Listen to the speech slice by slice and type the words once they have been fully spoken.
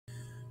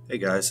Hey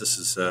guys, this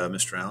is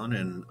Mr. Allen,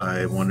 and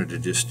I wanted to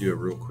just do a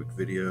real quick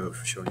video of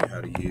showing you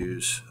how to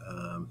use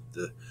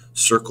the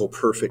Circle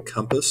Perfect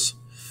Compass.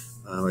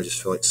 I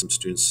just feel like some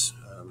students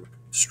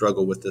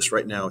struggle with this.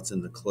 Right now it's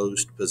in the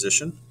closed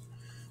position,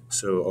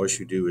 so all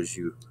you do is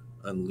you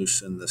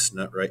unloosen this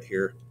nut right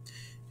here,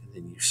 and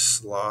then you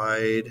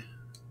slide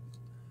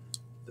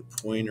the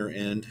pointer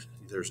end.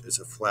 It's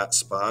a flat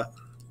spot,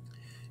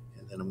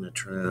 and then I'm going to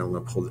turn it, I'm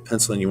going to pull the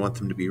pencil, and you want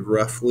them to be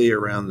roughly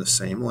around the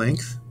same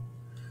length.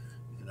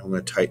 And I'm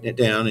going to tighten it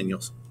down, and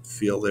you'll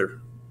feel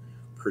they're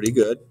pretty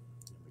good.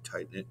 We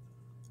tighten it.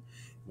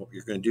 What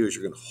you're going to do is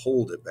you're going to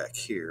hold it back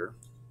here.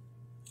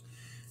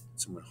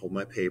 So I'm going to hold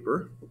my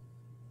paper,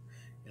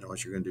 and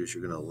what you're going to do is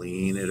you're going to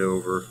lean it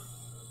over.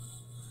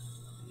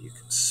 And you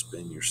can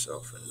spin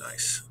yourself a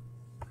nice,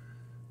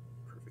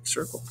 perfect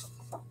circle.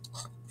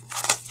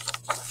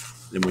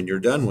 Then when you're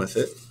done with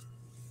it,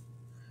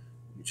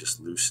 you just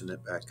loosen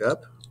it back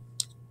up.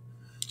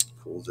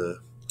 Pull the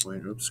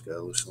pointer. Oops, got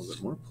to loosen a little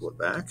bit more. Pull it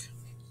back.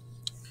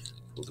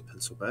 Pull the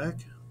pencil back.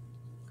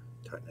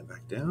 Tighten it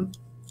back down,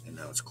 and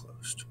now it's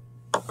closed.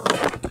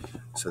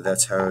 So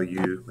that's how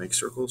you make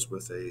circles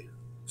with a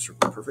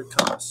Circle Perfect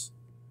compass.